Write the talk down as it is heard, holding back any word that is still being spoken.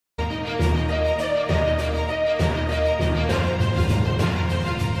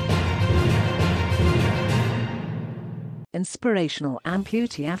inspirational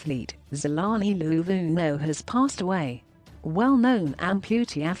amputee athlete, Xolani Luvuno, has passed away. Well-known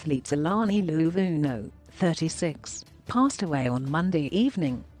amputee athlete Xolani Luvuno, 36, passed away on Monday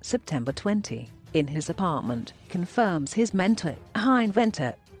evening, September 20, in his apartment, confirms his mentor, Hein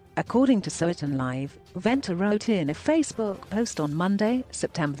Ventor. According to Certain Live, Ventor wrote in a Facebook post on Monday,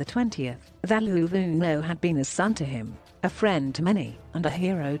 September 20th, that Luvuno had been a son to him, a friend to many, and a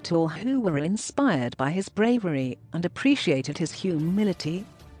hero to all who were inspired by his bravery and appreciated his humility.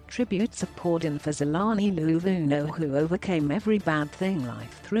 Tributes have poured in for Xolani Luvuno, who overcame every bad thing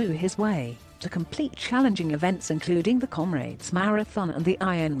life threw his way, to complete challenging events including the Comrades Marathon and the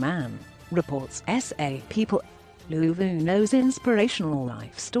Ironman, reports SA People. Luvuno's inspirational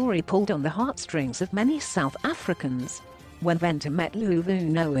life story pulled on the heartstrings of many South Africans. When Ventor met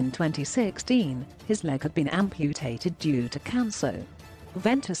Luvuno in 2016, his leg had been amputated due to cancer.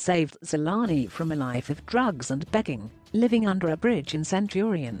 Ventor saved Xolani from a life of drugs and begging, living under a bridge in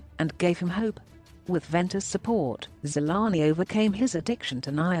Centurion, and gave him hope. With Ventor's support, Xolani overcame his addiction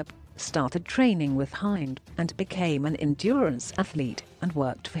to nyope, started training with Hein, and became an endurance athlete, and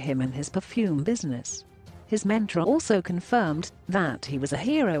worked for him in his perfume business. His mentor also confirmed that he was a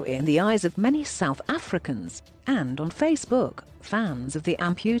hero in the eyes of many South Africans, and on Facebook, fans of the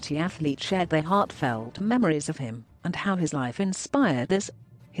amputee athlete shared their heartfelt memories of him, and how his life inspired this.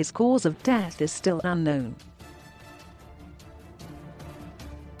 His cause of death is still unknown.